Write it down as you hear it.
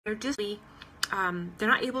they're just they're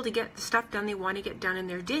not able to get the stuff done they want to get done in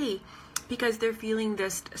their day because they're feeling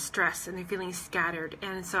this stress and they're feeling scattered.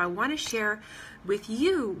 And so I want to share with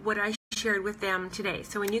you what I shared with them today.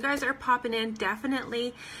 So when you guys are popping in,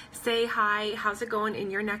 definitely say hi. How's it going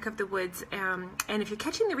in your neck of the woods? And if you're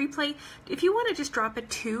catching the replay, if you want to just drop a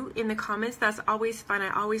 2 in the comments, that's always fun. I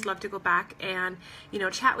always love to go back and, you know,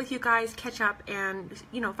 chat with you guys, catch up, and,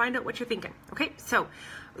 you know, find out what you're thinking. Okay, so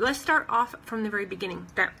let's start off from the very beginning.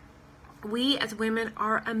 That we as women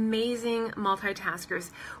are amazing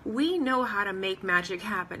multitaskers. We know how to make magic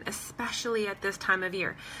happen, especially at this time of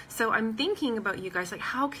year. So I'm thinking about you guys, like,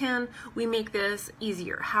 how can we make this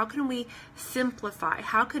easier? How can we simplify?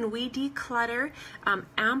 How can we declutter,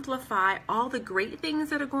 amplify all the great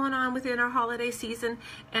things that are going on within our holiday season,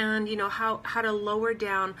 and, you know, how to lower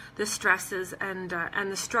down the stresses and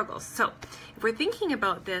the struggles. So if we're thinking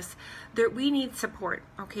about this, we need support,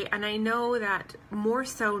 okay? And I know that more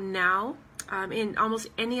so now, in almost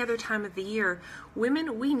any other time of the year,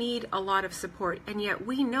 women, we need a lot of support, and yet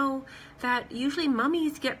we know that usually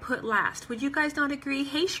mummies get put last. Would you guys not agree?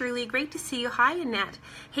 Hey Shirley, great to see you. Hi Annette.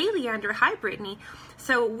 Hey Leander. Hi Brittany.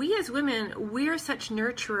 So we as women, we're such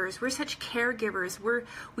nurturers, we're such caregivers,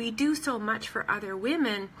 we do so much for other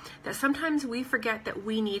women that sometimes we forget that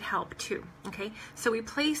we need help too, okay? So we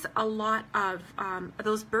place a lot of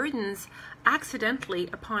those burdens accidentally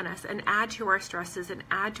upon us and add to our stresses and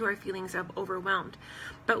add to our feelings of overwhelmed.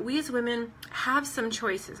 But we as women have some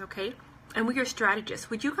choices, okay? And we are strategists.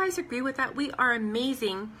 Would you guys agree with that? We are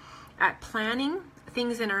amazing at planning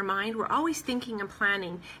things in our mind. We're always thinking and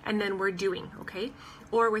planning, and then we're doing, okay?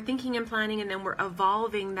 Or we're thinking and planning, and then we're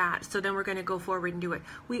evolving that, so then we're going to go forward and do it.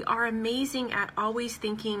 We are amazing at always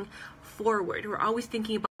thinking forward. We're always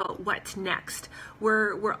thinking about what's next.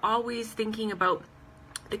 We're always thinking about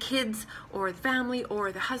the kids or the family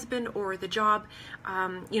or the husband or the job,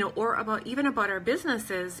 you know, or even about our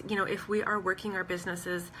businesses, you know, if we are working our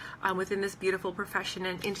businesses within this beautiful profession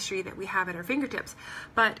and industry that we have at our fingertips.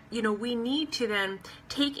 But, you know, we need to then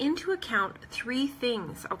take into account 3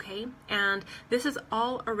 things, okay? And this is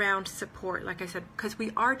all around support, like I said, because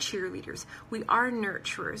we are cheerleaders, we are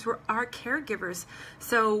nurturers, we are caregivers.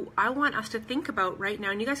 So I want us to think about right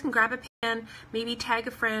now, and you guys can grab a pen, maybe tag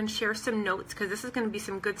a friend, share some notes, because this is going to be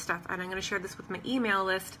some good stuff, and I'm going to share this with my email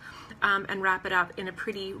list and wrap it up in a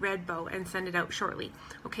pretty red bow and send it out shortly,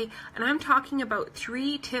 okay? And I'm talking about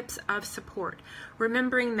 3 tips of support,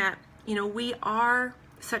 remembering that, you know, we are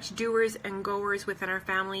such doers and goers within our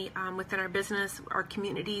family, within our business, our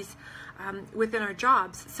communities, within our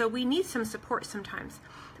jobs, so we need some support sometimes.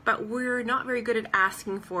 But we're not very good at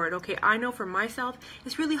asking for it, okay? I know for myself,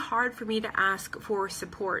 it's really hard for me to ask for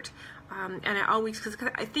support. And I always, because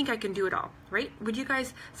I think I can do it all, right? Would you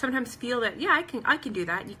guys sometimes feel that, yeah, I can do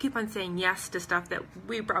that? You keep on saying yes to stuff that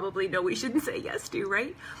we probably know we shouldn't say yes to,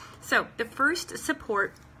 right? So the first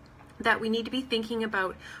support that we need to be thinking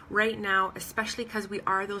about right now, especially because we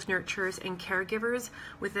are those nurturers and caregivers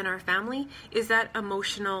within our family, is that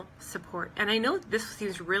emotional support. And I know this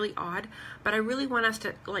seems really odd, but I really want us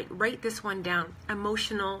to like write this one down.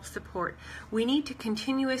 Emotional support. We need to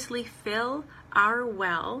continuously fill our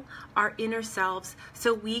well, our inner selves,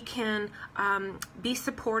 so we can be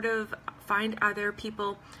supportive, find other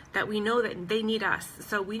people that we know that they need us.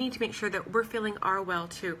 So we need to make sure that we're filling our well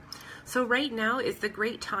too. So right now is the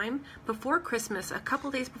great time before Christmas, a couple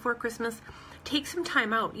days before Christmas. Take some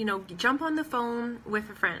time out, you know, jump on the phone with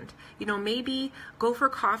a friend, you know, maybe go for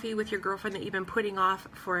coffee with your girlfriend that you've been putting off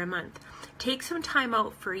for a month. Take some time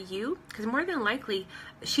out for you, because more than likely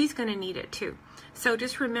she's going to need it too. So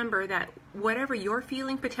just remember that whatever you're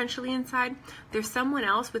feeling potentially inside, there's someone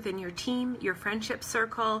else within your team, your friendship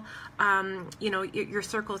circle, you know, your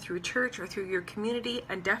circle through church or through your community,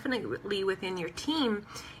 and definitely within your team.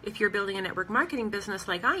 If you're building a network marketing business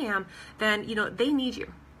like I am, then, you know, they need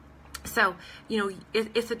you. So, you know,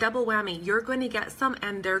 it's a double whammy. You're going to get some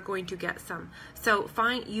and they're going to get some. So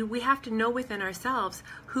we have to know within ourselves,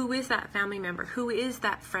 who is that family member? Who is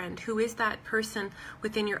that friend? Who is that person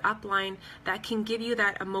within your upline that can give you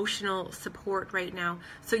that emotional support right now,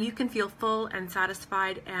 so you can feel full and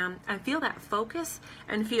satisfied and feel that focus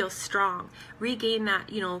and feel strong. Regain that,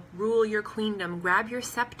 you know, rule your queendom, grab your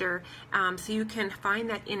scepter, so you can find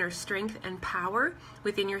that inner strength and power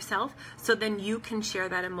within yourself, so then you can share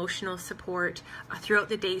that emotional support throughout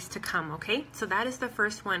the days to come, okay? So that is the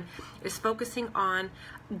first one, is focusing on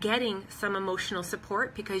getting some emotional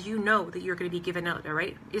support, because you know that you're going to be given out, all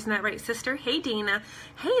right? Isn't that right, sister? Hey, Dana.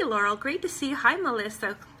 Hey, Laurel. Great to see you. Hi,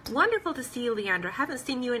 Melissa. Wonderful to see you, Leandra. Haven't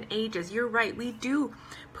seen you in ages. You're right. We do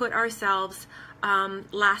put ourselves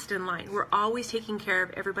last in line. We're always taking care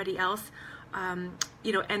of everybody else.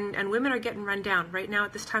 and women are getting run down right now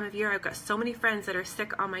at this time of year. I've got so many friends that are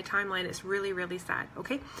sick on my timeline. It's really, really sad.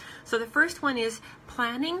 Okay, so the first one is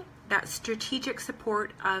planning that strategic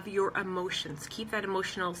support of your emotions. Keep that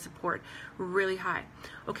emotional support really high.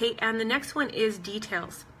 Okay, and the next one is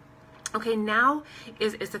details. Okay, now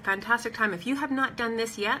is a fantastic time. If you have not done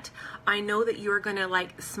this yet, I know that you're going to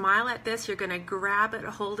like smile at this. You're going to grab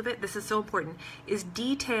a hold of it. This is so important, is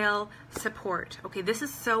detail support. Okay, this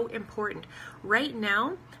is so important right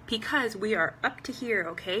now because we are up to here,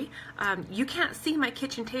 okay? You can't see my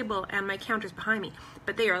kitchen table and my counters behind me,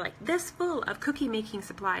 but they are like this full of cookie making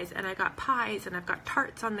supplies, and I got pies and I've got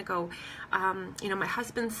tarts on the go. My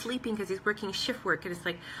husband's sleeping because he's working shift work, and it's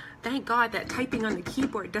like, thank God that typing on the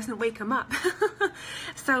keyboard doesn't wake him up.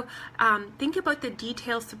 So think about the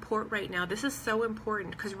detail support right now. This is so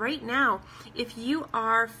important because right now, if you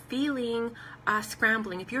are feeling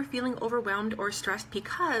scrambling, if you're feeling overwhelmed or stressed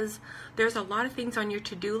because there's a lot of things on your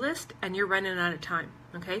to-do list and you're running out of time,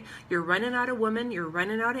 okay? You're running out of women, you're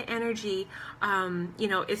running out of energy.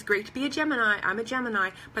 It's great to be a Gemini. I'm a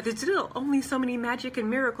Gemini, but there's still only so many magic and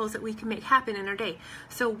miracles that we can make happen in our day.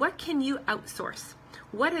 So what can you outsource?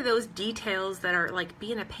 What are those details that are like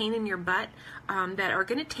being a pain in your butt, that are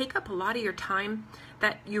going to take up a lot of your time,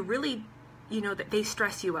 that you really, that they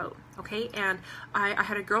stress you out, okay? And I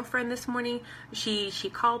had a girlfriend this morning, she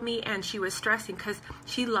called me and she was stressing because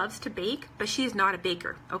she loves to bake, but she is not a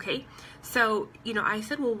baker, okay? So, I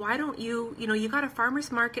said, well, why don't you, you got a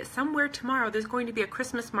farmer's market somewhere tomorrow. There's going to be a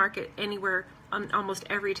Christmas market anywhere, almost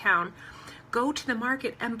every town. Go to the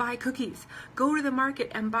market and buy cookies. Go to the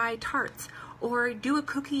market and buy tarts. Or do a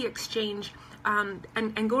cookie exchange,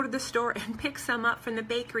 and go to the store and pick some up from the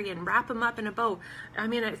bakery and wrap them up in a bow. I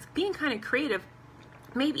mean, it's being kind of creative,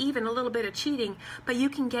 maybe even a little bit of cheating, but you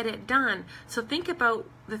can get it done. So think about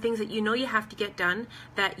the things that you have to get done,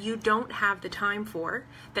 that you don't have the time for,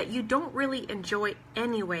 that you don't really enjoy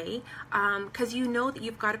anyway, because you know that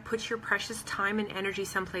you've got to put your precious time and energy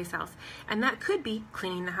someplace else. And that could be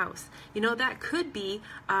cleaning the house. That could be,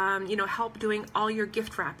 help doing all your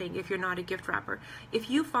gift wrapping if you're not a gift wrapper. If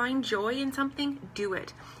you find joy in something, do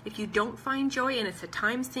it. If you don't find joy and it's a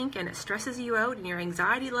time sink and it stresses you out and your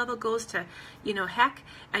anxiety level goes to, heck,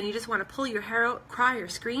 and you just want to pull your hair out, cry or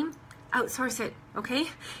scream, outsource it, okay?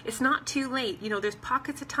 It's not too late. There's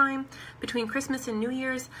pockets of time between Christmas and New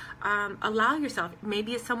Year's. Allow yourself.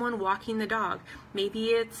 Maybe it's someone walking the dog. Maybe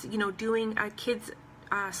it's, doing a kid's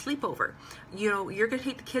sleepover. You're going to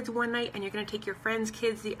take the kids one night and you're going to take your friends'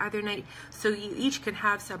 kids the other night, so you each can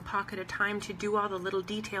have some pocket of time to do all the little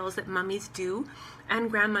details that mummies do and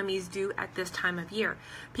grandmummies do at this time of year.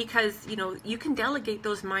 Because you can delegate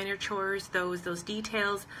those minor chores, those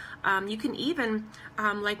details. You can even,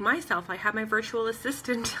 like myself, I have my virtual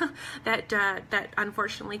assistant that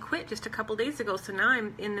unfortunately quit just a couple days ago. So now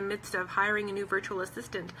I'm in the midst of hiring a new virtual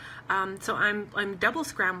assistant. So I'm double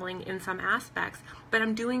scrambling in some aspects, but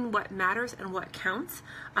I'm doing what matters and what counts.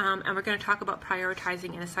 And we're going to talk about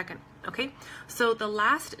prioritizing in a second. Okay, so the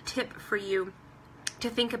last tip for you to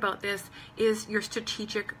think about this is your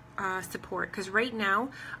strategic support, because right now,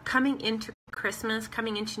 coming into Christmas,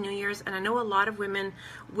 coming into New Year's, and I know a lot of women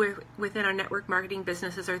within our network marketing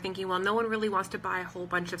businesses are thinking, well, no one really wants to buy a whole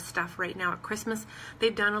bunch of stuff right now at Christmas.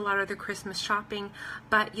 They've done a lot of their Christmas shopping,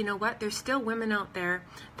 but you know what? There's still women out there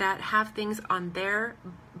that have things on their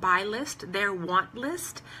buy list, their want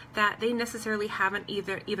list, that they necessarily haven't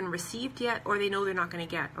either even received yet, or they know they're not going to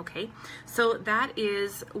get, okay? So that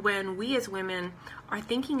is when we as women are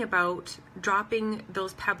thinking about dropping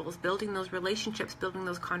those pebbles, building those relationships, building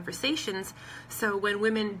those conversations, so when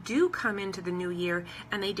women do come into the new year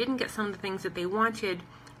and they didn't get some of the things that they wanted,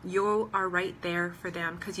 you are right there for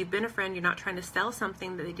them, because you've been a friend. You're not trying to sell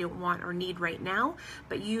something that they don't want or need right now,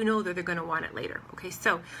 but you know that they're going to want it later. Okay,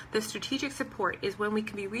 so the strategic support is when we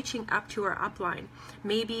can be reaching up to our upline.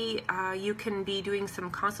 Maybe you can be doing some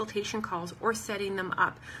consultation calls or setting them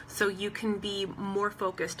up so you can be more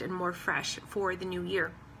focused and more fresh for the new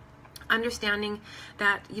year. Understanding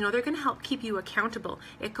that, they're going to help keep you accountable.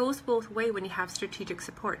 It goes both ways when you have strategic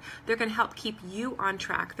support. They're going to help keep you on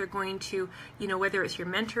track. They're going to, whether it's your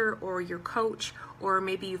mentor or your coach, or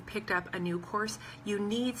maybe you've picked up a new course, you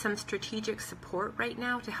need some strategic support right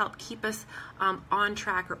now to help keep us on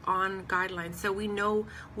track or on guidelines. So we know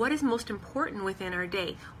what is most important within our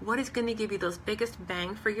day, what is going to give you those biggest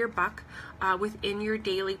bang for your buck within your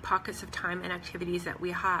daily pockets of time and activities that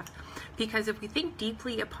we have. Because if we think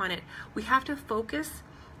deeply upon it, we have to focus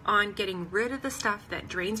on getting rid of the stuff that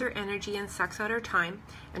drains our energy and sucks out our time,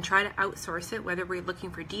 and try to outsource it, whether we're looking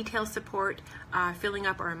for detail support, filling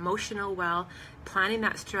up our emotional well, planning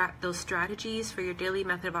those strategies for your daily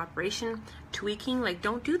method of operation, tweaking. Like,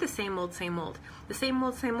 don't do the same old, same old. The same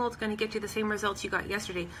old is going to get you the same results you got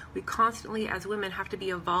yesterday. We constantly, as women, have to be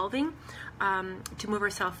evolving to move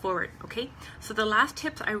ourselves forward, okay? So the last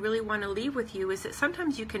tips I really want to leave with you is that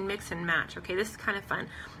sometimes you can mix and match, okay? This is kind of fun.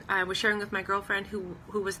 I was sharing with my girlfriend who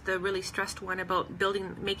was the really stressed one about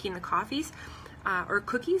making the coffees or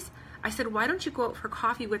cookies. I said, why don't you go out for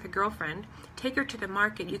coffee with a girlfriend, take her to the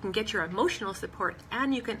market, you can get your emotional support,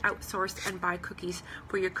 and you can outsource and buy cookies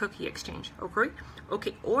for your cookie exchange, okay?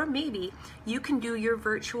 Okay, or maybe you can do your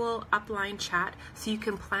virtual upline chat so you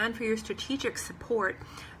can plan for your strategic support,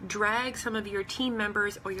 drag some of your team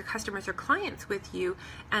members or your customers or clients with you,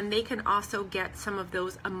 and they can also get some of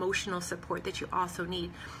those emotional support that you also need.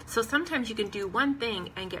 So sometimes you can do one thing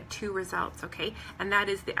and get 2 results, okay? And that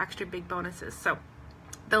is the extra big bonuses. So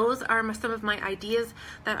those are some of my ideas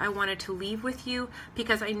that I wanted to leave with you,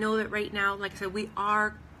 because I know that right now, like I said, we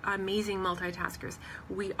are amazing multitaskers.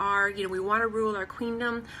 We are, we want to rule our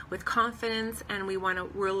queendom with confidence, and we want to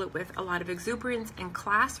rule it with a lot of exuberance and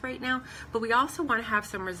class right now, but we also want to have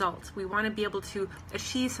some results. We want to be able to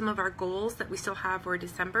achieve some of our goals that we still have for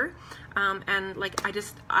December. And like,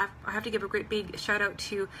 I have to give a great big shout out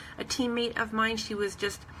to a teammate of mine. She was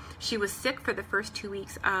sick for the first 2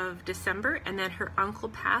 weeks of December, and then her uncle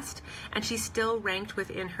passed, and she's still ranked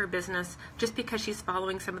within her business just because she's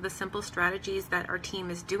following some of the simple strategies that our team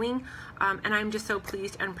is doing. And I'm just so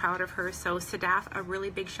pleased and proud of her. So Sadaf, a really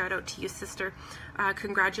big shout out to you, sister.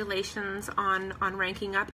 Congratulations on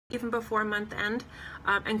ranking up even before month end,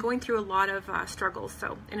 and going through a lot of struggles.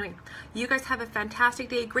 So anyway, you guys have a fantastic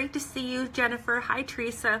day. Great to see you, Jennifer. Hi,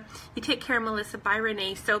 Teresa. You take care, Melissa. Bye,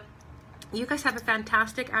 Renee. So you guys have a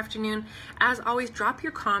fantastic afternoon. As always, drop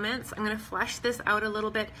your comments. I'm going to flesh this out a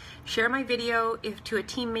little bit. Share my video to a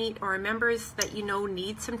teammate or members that you know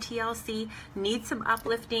need some TLC, need some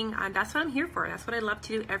uplifting. That's what I'm here for. That's what I love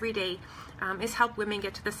to do every day, is help women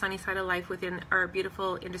get to the sunny side of life within our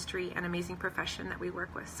beautiful industry and amazing profession that we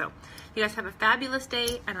work with. So you guys have a fabulous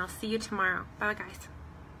day, and I'll see you tomorrow. Bye, guys.